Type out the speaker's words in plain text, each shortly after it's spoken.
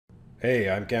Hey,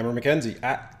 I'm Cameron McKenzie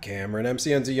at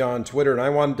CameronMCNZ on Twitter, and I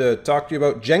wanted to talk to you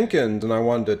about Jenkins, and I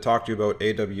wanted to talk to you about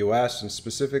AWS, and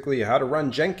specifically how to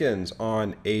run Jenkins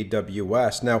on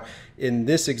AWS. Now, in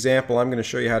this example, I'm going to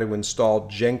show you how to install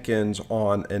Jenkins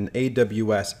on an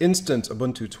AWS instance,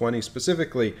 Ubuntu 20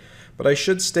 specifically, but I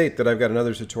should state that I've got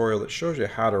another tutorial that shows you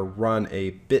how to run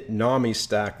a Bitnami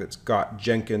stack that's got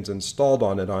Jenkins installed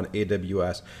on it on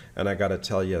AWS, and I got to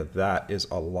tell you, that is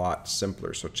a lot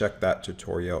simpler. So check that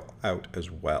tutorial out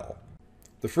as well.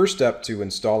 The first step to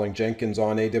installing Jenkins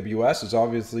on AWS is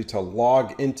obviously to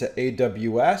log into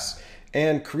AWS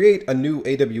and create a new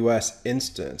AWS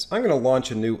instance. I'm going to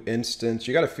launch a new instance.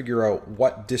 You got to figure out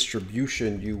what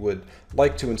distribution you would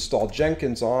like to install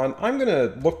Jenkins on. I'm going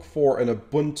to look for an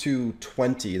Ubuntu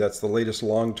 20. That's the latest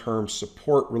long-term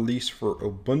support release for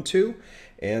Ubuntu,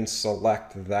 and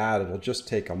select that. It'll just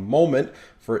take a moment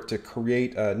for it to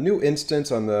create a new instance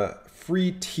on the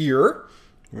free tier,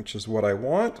 which is what I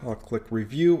want. I'll click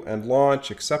review and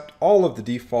launch, accept all of the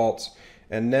defaults,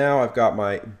 and now I've got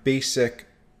my basic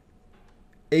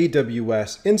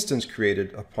AWS instance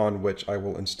created upon which I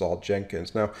will install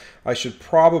Jenkins. Now, I should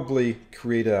probably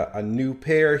create a new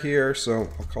pair here, so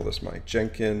I'll call this my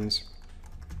Jenkins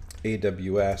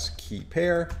AWS key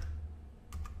pair.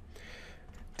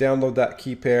 Download that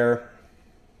key pair,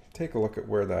 take a look at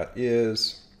where that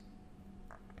is,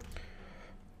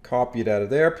 copy it out of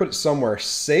there, put it somewhere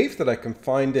safe that I can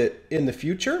find it in the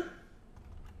future.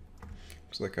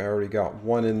 Looks like I already got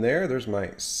one in there. There's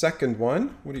my second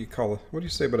one. What do you call it? What do you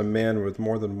say about a man with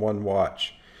more than one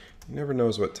watch? He never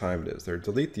knows what time it is. There,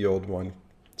 delete the old one,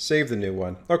 save the new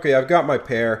one. Okay, I've got my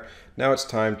pair. Now it's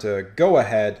time to go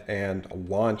ahead and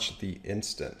launch the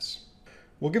instance.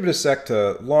 We'll give it a sec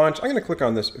to launch. I'm going to click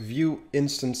on this View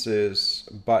Instances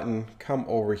button, come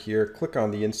over here, click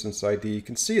on the instance ID. You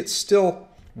can see it's still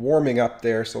warming up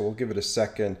there, so we'll give it a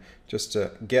second just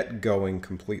to get going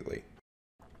completely.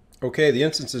 Okay, the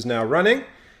instance is now running.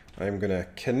 I'm going to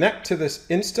connect to this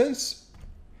instance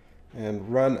and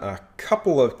run a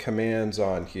couple of commands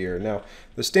on here. Now,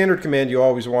 the standard command you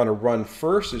always want to run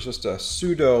first is just a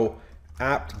sudo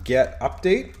apt-get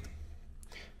update.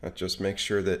 That just makes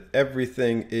sure that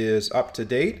everything is up to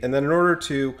date. And then in order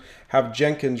to have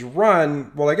Jenkins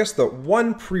run, well, I guess the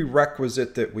one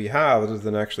prerequisite that we have, other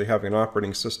than actually having an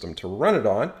operating system to run it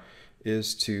on,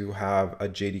 is to have a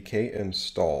JDK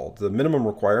installed. The minimum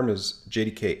requirement is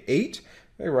JDK 8.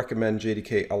 I recommend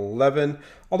JDK 11,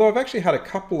 although I've actually had a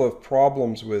couple of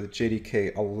problems with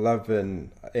JDK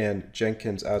 11 and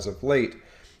Jenkins as of late.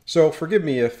 So forgive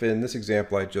me if in this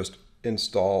example I just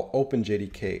install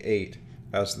OpenJDK 8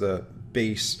 as the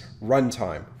base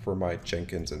runtime for my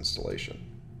Jenkins installation.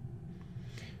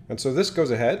 And so this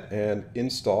goes ahead and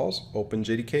installs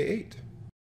OpenJDK 8.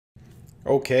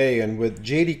 Okay, and with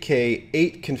JDK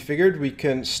 8 configured, we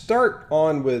can start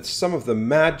on with some of the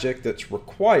magic that's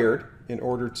required in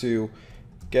order to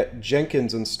get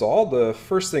Jenkins installed. The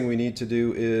first thing we need to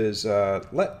do is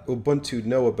let Ubuntu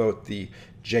know about the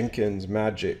Jenkins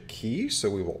magic key, so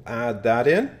we will add that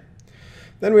in.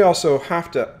 Then we also have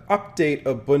to update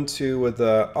Ubuntu with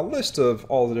a list of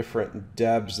all the different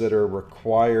debs that are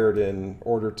required in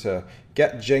order to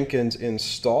get Jenkins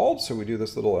installed. So we do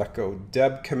this little echo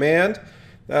deb command.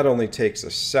 That only takes a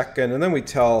second. And then we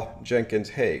tell Jenkins,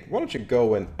 hey, why don't you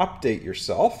go and update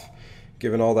yourself?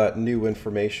 Given all that new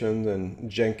information, then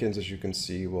Jenkins, as you can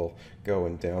see, will go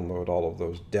and download all of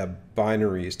those deb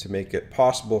binaries to make it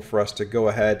possible for us to go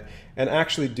ahead and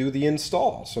actually do the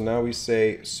install. So now we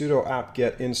say sudo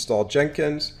apt-get install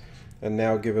Jenkins, and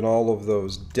now given all of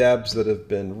those debs that have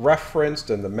been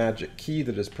referenced and the magic key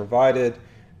that is provided,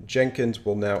 Jenkins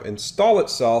will now install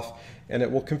itself, and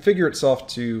it will configure itself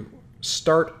to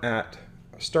start up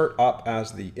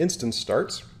as the instance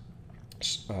starts.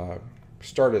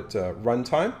 Start at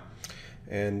runtime,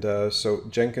 and so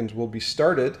Jenkins will be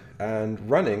started and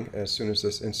running as soon as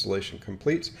this installation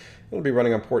completes. It'll be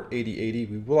running on port 8080.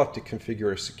 We will have to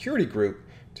configure a security group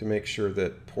to make sure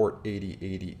that port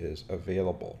 8080 is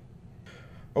available.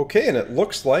 Okay, and it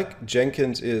looks like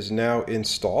Jenkins is now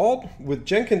installed. With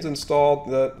Jenkins installed,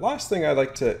 the last thing I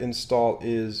like to install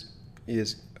is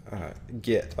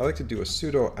Git. I like to do a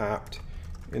sudo apt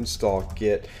install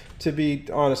Git. To be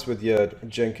honest with you,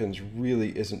 Jenkins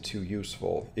really isn't too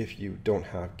useful if you don't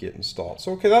have Git installed.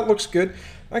 So okay, that looks good.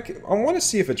 I want to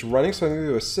see if it's running, so I'm going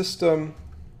to do a system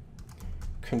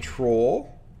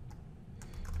control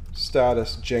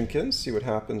status Jenkins, see what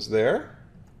happens there.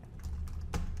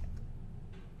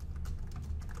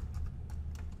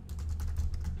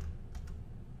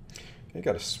 You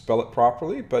got to spell it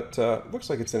properly, but looks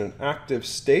like it's in an active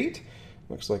state.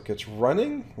 Looks like it's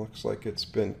running. Looks like it's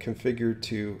been configured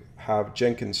to have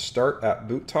Jenkins start at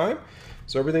boot time.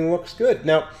 So everything looks good.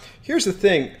 Now, here's the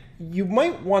thing. You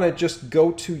might want to just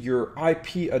go to your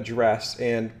IP address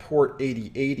and port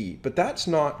 8080, but that's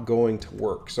not going to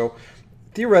work. So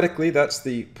theoretically, that's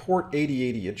the port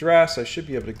 8080 address. I should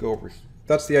be able to go over,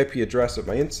 that's the IP address of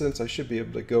my instance. I should be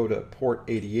able to go to port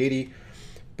 8080,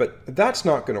 but that's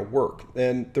not going to work.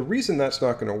 And the reason that's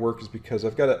not going to work is because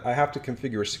I have to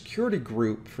configure a security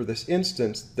group for this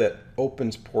instance that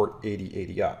opens port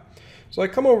 8080 up. So I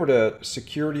come over to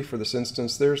security for this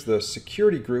instance. There's the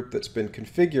security group that's been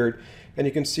configured, and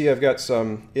you can see I've got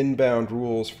some inbound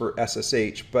rules for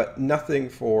SSH, but nothing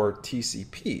for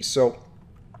TCP. So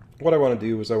what I want to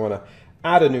do is I want to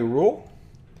add a new rule,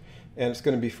 and it's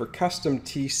going to be for custom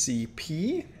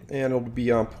TCP, and it'll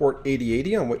be on port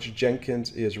 8080 on which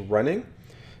Jenkins is running.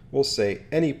 We'll say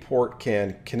any port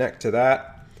can connect to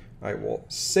that. I will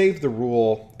save the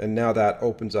rule, and now that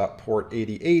opens up port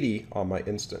 8080 on my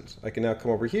instance. I can now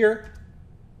come over here,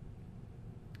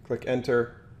 click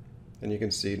enter, and you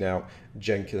can see now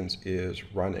Jenkins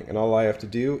is running. And all I have to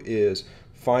do is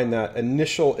find that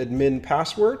initial admin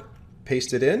password,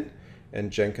 paste it in,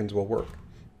 and Jenkins will work.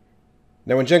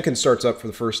 Now when Jenkins starts up for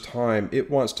the first time, it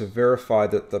wants to verify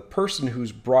that the person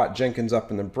who's brought Jenkins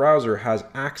up in the browser has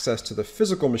access to the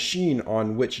physical machine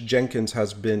on which Jenkins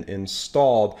has been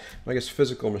installed. I guess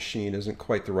physical machine isn't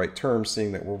quite the right term,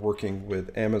 seeing that we're working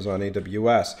with Amazon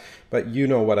AWS, but you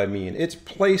know what I mean. It's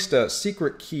placed a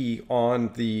secret key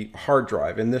on the hard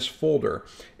drive in this folder,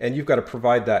 and you've got to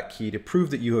provide that key to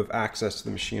prove that you have access to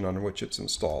the machine on which it's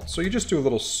installed. So you just do a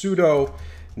little sudo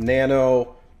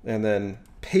nano and then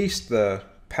paste the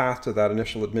path to that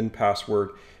initial admin password,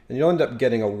 and you'll end up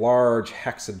getting a large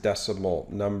hexadecimal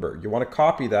number. You want to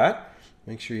copy that.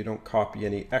 Make sure you don't copy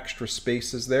any extra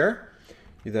spaces there.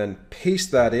 You then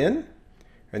paste that in,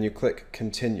 and you click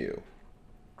continue.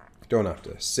 You don't have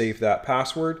to save that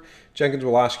password. Jenkins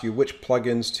will ask you which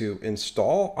plugins to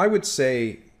install. I would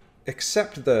say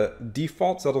accept the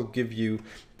defaults. That'll give you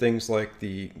things like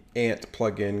the Ant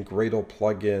plugin, Gradle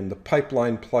plugin, the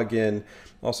Pipeline plugin.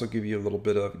 Also give you a little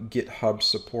bit of GitHub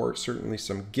support, certainly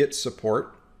some Git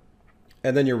support.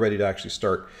 And then you're ready to actually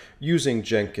start using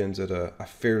Jenkins at a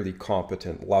fairly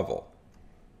competent level.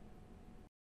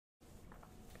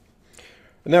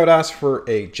 Now it asks for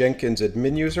a Jenkins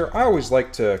admin user. I always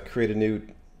like to create a new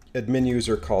admin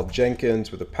user called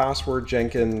Jenkins with a password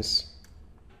Jenkins.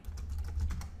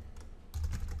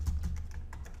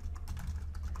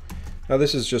 Now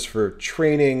this is just for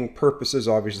training purposes.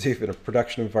 Obviously, if in a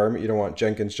production environment, you don't want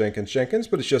Jenkins, Jenkins, Jenkins,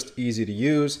 but it's just easy to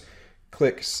use.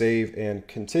 Click save and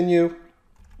continue.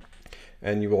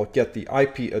 And you will get the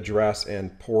IP address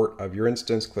and port of your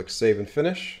instance. Click save and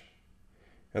finish.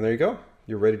 And there you go.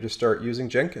 You're ready to start using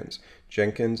Jenkins.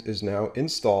 Jenkins is now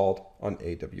installed on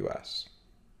AWS.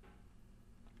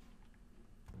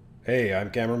 Hey, I'm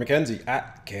Cameron McKenzie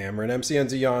at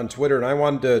CameronMCNZ on Twitter, and I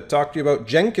wanted to talk to you about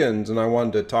Jenkins, and I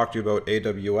wanted to talk to you about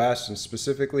AWS, and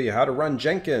specifically how to run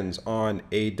Jenkins on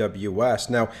AWS.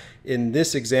 Now, in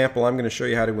this example, I'm going to show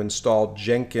you how to install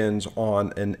Jenkins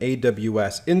on an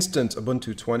AWS instance,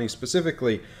 Ubuntu 20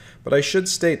 specifically, but I should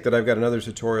state that I've got another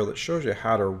tutorial that shows you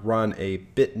how to run a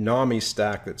Bitnami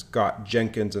stack that's got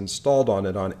Jenkins installed on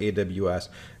it on AWS,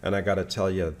 and I got to tell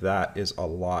you, that is a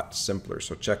lot simpler.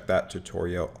 So check that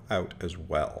tutorial out as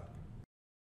well.